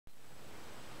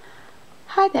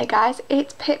Hi there guys,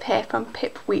 it's Pip here from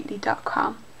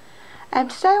pipweekly.com.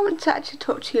 Today I want to actually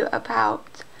talk to you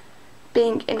about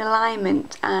being in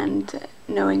alignment and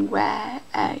knowing where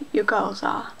your goals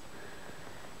are.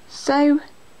 So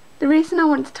the reason I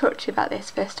want to talk to you about this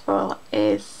first of all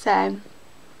is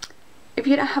if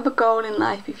you don't have a goal in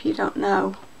life, if you don't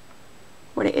know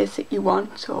what it is that you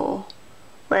want or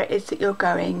where it is that you're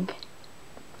going,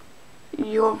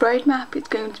 your roadmap is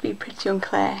going to be pretty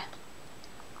unclear.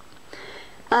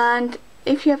 And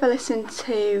if you ever listen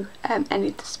to any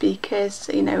of the speakers,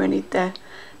 you know, any of the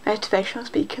motivational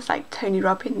speakers like Tony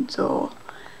Robbins or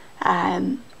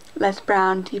Les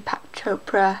Brown, Deepak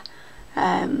Chopra,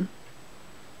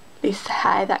 Lisa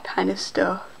Hay, that kind of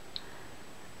stuff,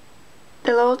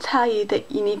 they'll all tell you that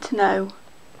you need to know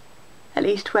at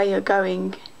least where you're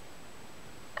going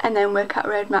and then work out a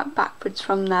roadmap backwards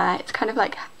from there. It's kind of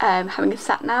like having a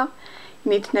sat nav.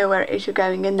 You need to know where it is you're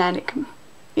going and then it can,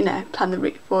 you know, plan the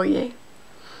route for you.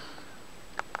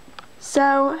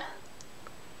 So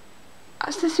I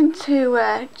was listening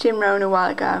to Jim Rohn a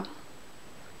while ago,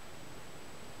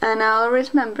 and I'll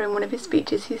always remember in one of his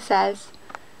speeches he says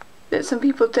that some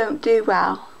people don't do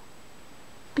well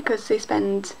because they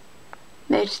spend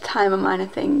major time on minor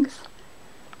things.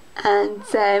 And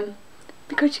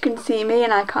because you can see me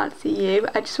and I can't see you,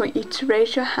 I just want you to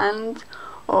raise your hand,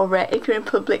 or if you're in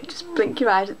public, just blink your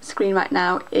eyes at the screen right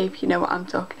now if you know what I'm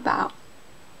talking about.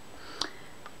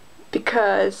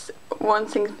 Because one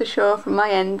thing's for sure, from my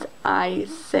end, I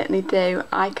certainly do.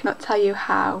 I cannot tell you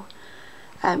how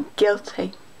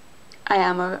guilty I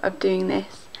am of doing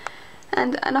this.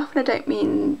 And often I don't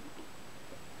mean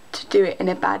to do it in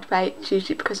a bad way. It's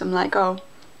usually because I'm like, oh,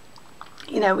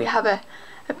 you know, we have a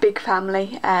big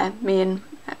family, me and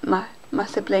my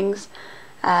siblings,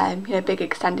 you know, big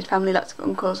extended family, lots of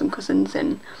uncles and cousins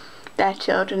and their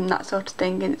children and that sort of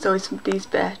thing, and it's always somebody's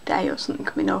birthday or something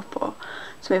coming up or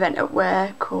some event at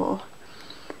work, or,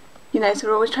 you know, so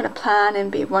we're always trying to plan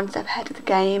and be one step ahead of the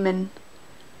game, and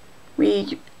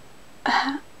we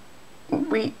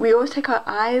always take our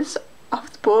eyes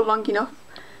off the ball long enough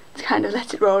to kind of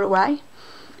let it roll away.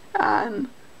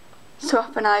 So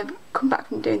often I've come back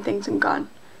from doing things and gone,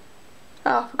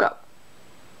 oh, I forgot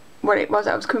what it was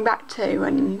I was coming back to,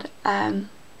 and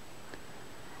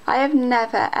I have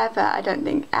never ever, I don't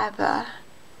think ever,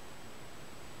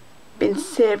 been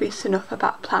serious enough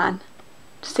about a plan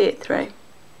to see it through.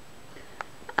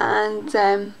 And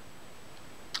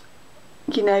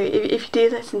you know, if you do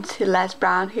listen to Les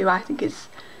Brown, who I think is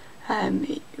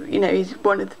you know, he's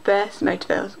one of the first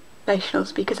motivational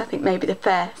speakers, I think maybe the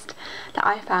first that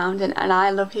I found, and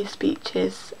I love his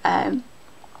speeches, and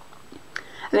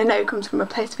I know it comes from a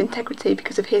place of integrity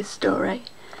because of his story,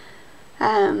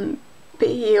 but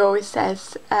he always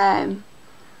says,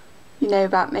 you know,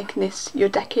 about making this your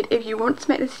decade. If you want to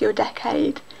make this your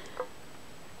decade,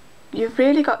 you've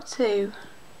really got to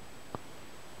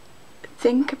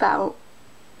think about,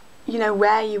 you know,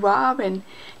 where you are, and he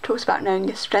talks about knowing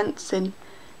your strengths and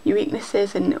your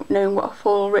weaknesses and knowing what a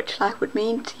full rich life would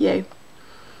mean to you.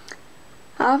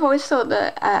 And I've always thought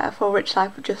that a full rich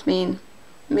life would just mean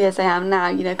me as I am now,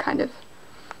 you know, kind of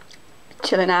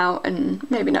chilling out and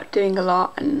maybe not doing a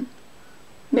lot and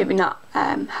maybe not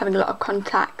having a lot of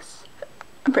contacts.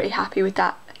 I'm pretty happy with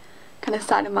that kind of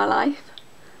side of my life.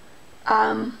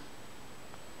 And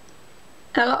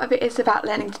a lot of it is about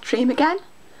learning to dream again,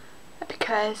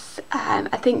 because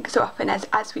I think so often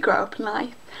as we grow up in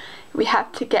life, we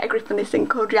have to get a grip on this thing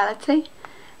called reality,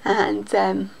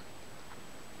 and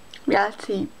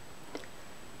reality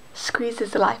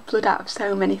squeezes the lifeblood out of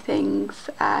so many things.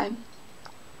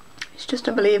 It's just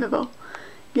unbelievable.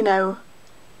 You know,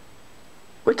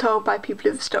 we're told by people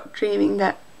who've stopped dreaming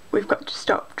that we've got to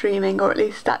stop dreaming, or at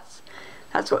least that's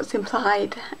what's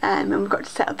implied, and we've got to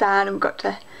settle down, and we've got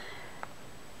to,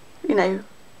 you know,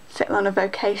 settle on a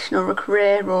vocation or a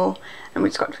career, and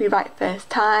it's got to be right first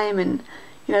time, and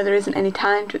you know, there isn't any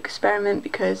time to experiment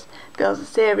because bills are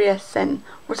serious, and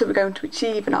what are we going to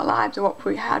achieve in our lives, and what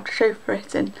we have to show for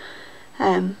it, and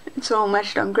it's all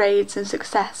measured on grades and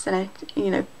success and, you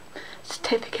know,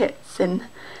 certificates, and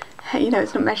you know,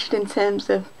 it's not measured in terms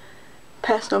of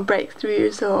personal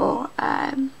breakthroughs or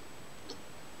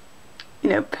you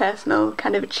know, personal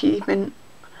kind of achievement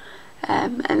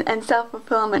and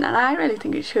self-fulfillment, and I really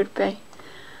think it should be.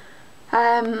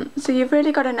 So you've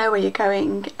really got to know where you're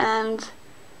going, and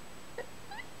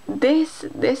this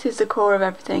is the core of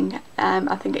everything.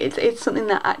 I think it's something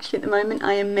that actually at the moment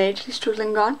I am majorly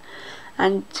struggling on,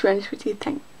 and to be honest with you,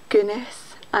 thank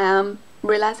goodness I am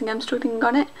realising I'm struggling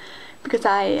on it, because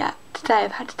I today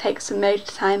I've had to take some major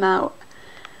time out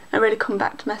and really come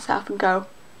back to myself and go,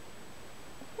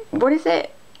 what is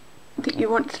it that you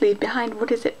want to leave behind?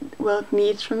 What is it the world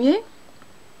needs from you?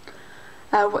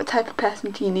 What type of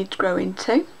person do you need to grow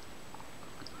into?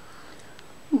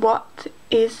 What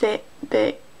is it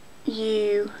that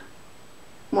you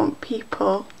want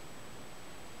people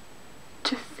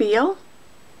to feel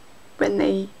when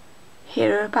they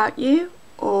hear about you,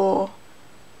 or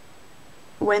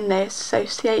when they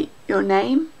associate your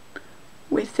name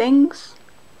with things?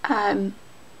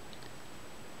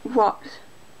 What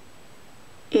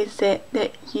is it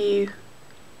that you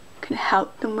can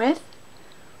help them with?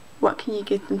 What can you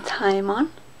give them time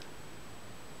on?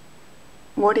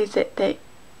 What is it that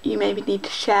you maybe need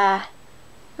to share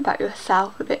about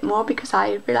yourself a bit more? Because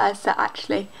I realised that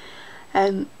actually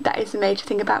that is a major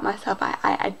thing about myself.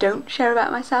 I don't share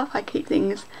about myself. I keep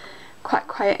things quite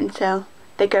quiet until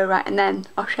they go right, and then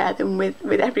I'll share them with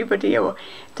everybody, or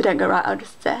if they don't go right,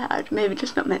 I'd maybe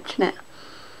just not mention it.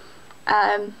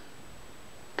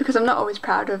 Because I'm not always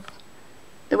proud of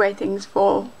the way things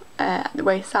fall at the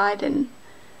wayside, and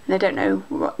I don't know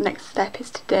what the next step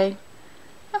is to do.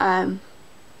 And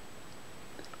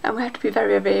we have to be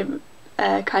very, very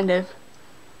kind of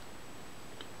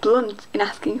blunt in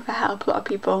asking for help. A lot of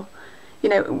people, you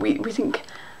know, we think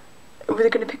they're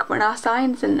going to pick up on our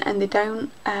signs, and they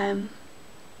don't.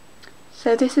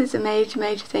 So this is a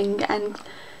major thing, and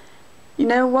you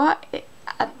know what?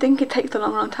 I think it takes a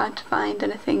long time to find,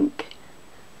 and I think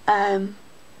it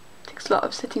takes a lot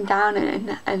of sitting down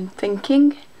and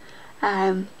thinking,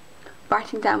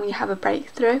 writing down when you have a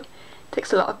breakthrough. It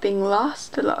takes a lot of being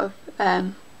lost, a lot of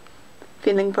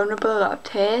feeling vulnerable, a lot of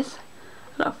tears,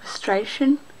 a lot of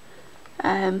frustration,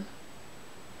 a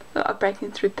lot of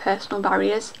breaking through personal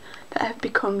barriers that have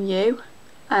become you.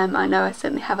 I know I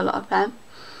certainly have a lot of them.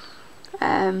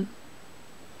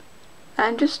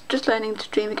 And just learning to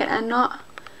dream again, and not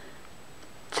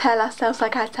tell ourselves,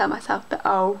 like I tell myself, that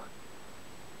oh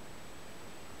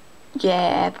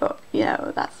yeah, but you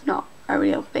know, that's not a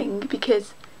real thing,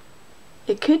 because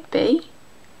it could be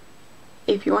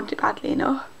if you want it badly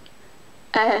enough.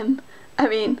 I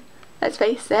mean, let's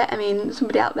face it, I mean,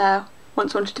 somebody out there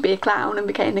once wanted to be a clown and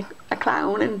became a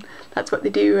clown, and that's what they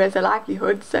do as a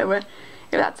livelihood. So if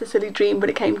that's a silly dream but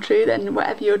it came true, then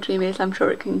whatever your dream is, I'm sure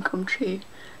it can come true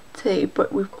too.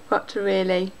 But we've got to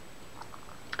really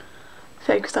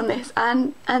focus on this.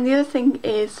 And the other thing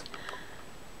is,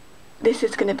 this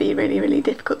is going to be really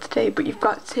difficult to do, but you've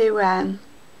got to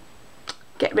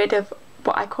get rid of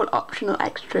what I call optional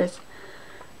extras.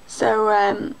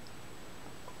 So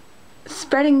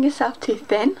spreading yourself too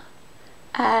thin,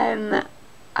 I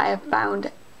have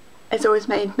found, has always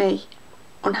made me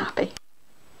unhappy,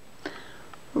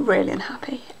 really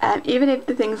unhappy. Even if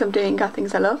the things I'm doing are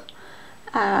things I love,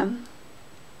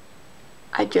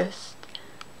 I just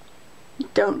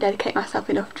don't dedicate myself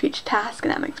enough to each task,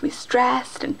 and that makes me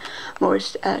stressed, and I'm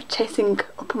always chasing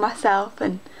up on myself.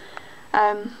 And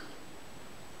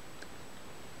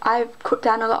I've cut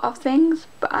down a lot of things,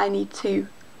 but I need to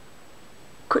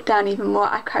cut down even more.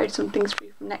 I carried some things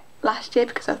through from last year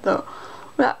because I thought,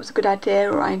 well, that was a good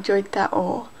idea, or I enjoyed that,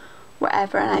 or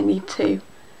whatever, and I need to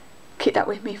keep that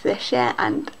with me for this year.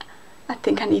 And I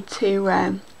think I need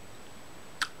to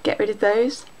get rid of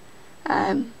those.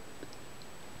 I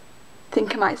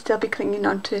think I might still be clinging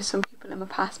on to some people in my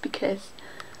past because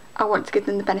I want to give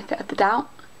them the benefit of the doubt.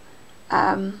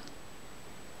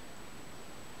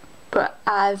 But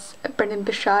as Brendon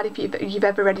Burchard, if you've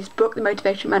ever read his book, The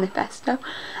Motivation Manifesto,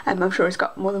 I'm sure he's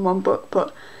got more than one book,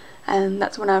 but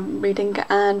that's one I'm reading,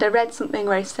 and I read something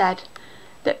where he said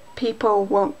that people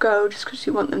won't go just because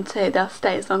you want them to, they'll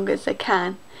stay as long as they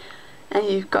can, and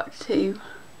you've got to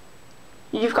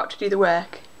do the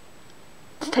work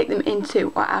to take them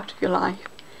into or out of your life.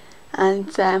 And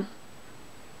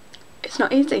it's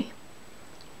not easy,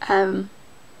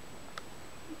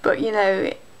 but you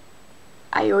know,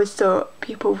 I always thought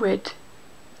people would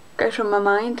go from my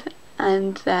mind,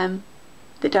 and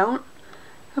they don't.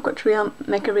 I've got to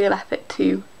make a real effort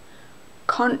to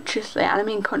consciously, and I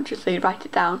mean consciously, write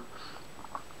it down,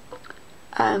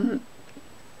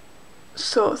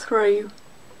 sort through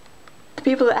the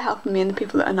people that are helping me and the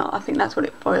people that are not. I think that's what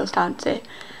it boils down to.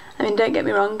 I mean, don't get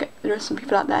me wrong, there are some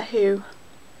people out there who,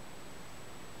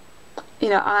 you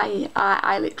know,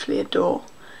 I literally adore,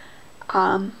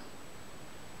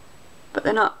 but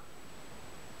they're not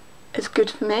as good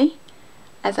for me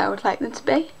as I would like them to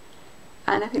be.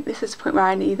 And I think this is the point where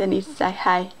I either need to say,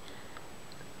 hey,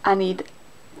 I need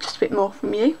just a bit more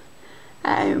from you,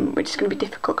 which is going to be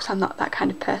difficult because I'm not that kind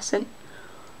of person,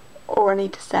 or I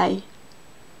need to say,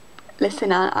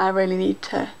 listen, I really need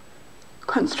to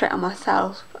concentrate on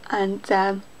myself, and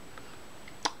I'm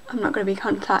not going to be in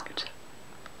contact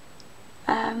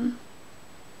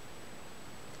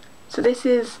So this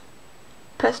is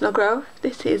personal growth.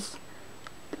 This is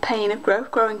the pain of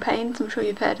growth, growing pains. I'm sure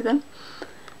you've heard of them.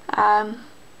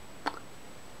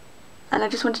 And I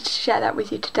just wanted to share that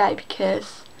with you today,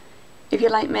 because if you're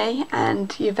like me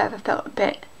and you've ever felt a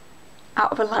bit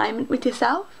out of alignment with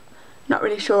yourself, not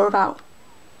really sure about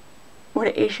what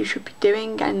it is you should be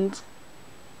doing, and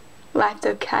life's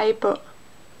okay, but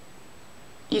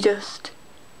you just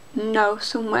know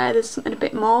somewhere there's something a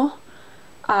bit more,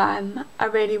 I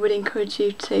really would encourage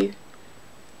you to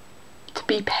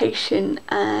be patient,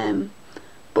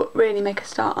 but really make a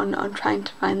start on trying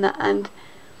to find that. And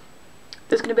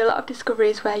there's going to be a lot of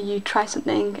discoveries where you try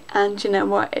something and you know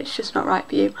what, it's just not right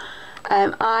for you.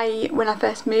 When I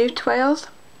first moved to Wales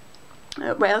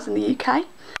in the UK,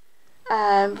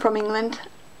 from England,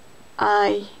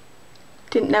 I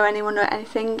didn't know anyone or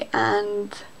anything,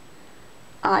 and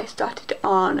I started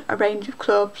on a range of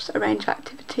clubs, a range of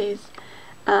activities,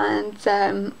 and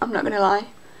I'm not going to lie,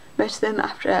 most of them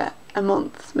after a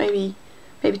month, maybe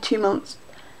 2 months,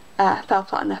 fell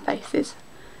flat on their faces.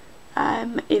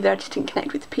 Either I just didn't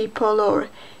connect with the people, or it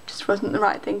just wasn't the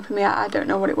right thing for me. I don't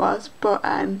know what it was, but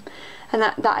and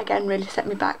that again really set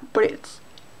me back. But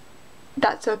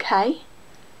that's okay.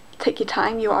 Take your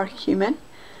time. You are human.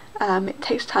 It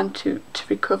takes time to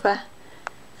recover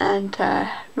and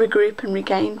regroup and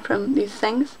regain from these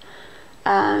things.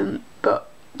 But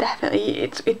definitely,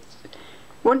 it's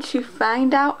once you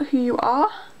find out who you are,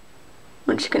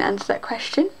 once you can answer that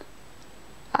question,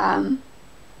 I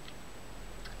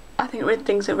think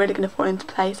things are really going to fall into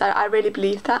place. I really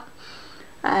believe that.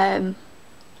 I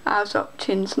was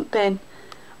watching something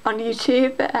on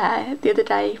YouTube the other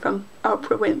day from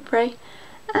Oprah Winfrey,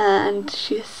 and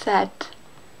she said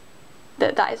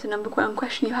that is the number one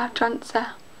question you have to answer.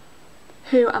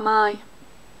 Who am I?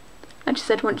 And she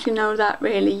said once you know that,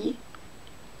 really,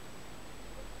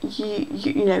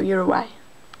 you know you're away.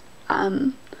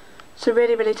 So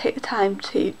really take the time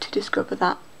to discover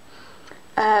that.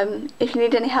 If you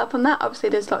need any help on that, obviously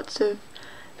there's lots of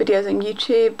videos on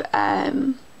YouTube.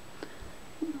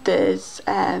 There's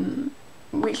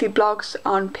weekly blogs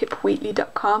on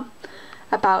pipweekly.com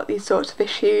about these sorts of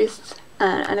issues,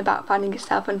 and about finding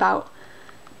yourself, and about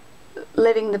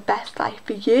living the best life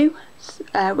for you,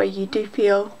 where you do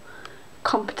feel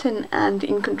competent and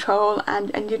in control,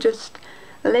 and you're just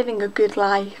living a good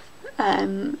life,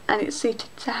 and it's suited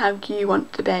to how you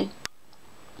want to be.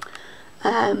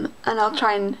 And I'll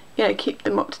try and keep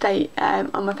them up to date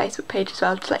on my Facebook page as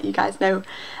well, to let you guys know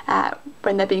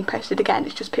when they're being posted again.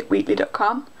 It's just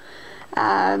pipweekly.com.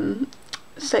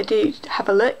 So do have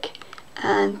a look,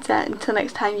 and until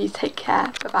next time, you take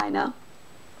care. Bye bye now.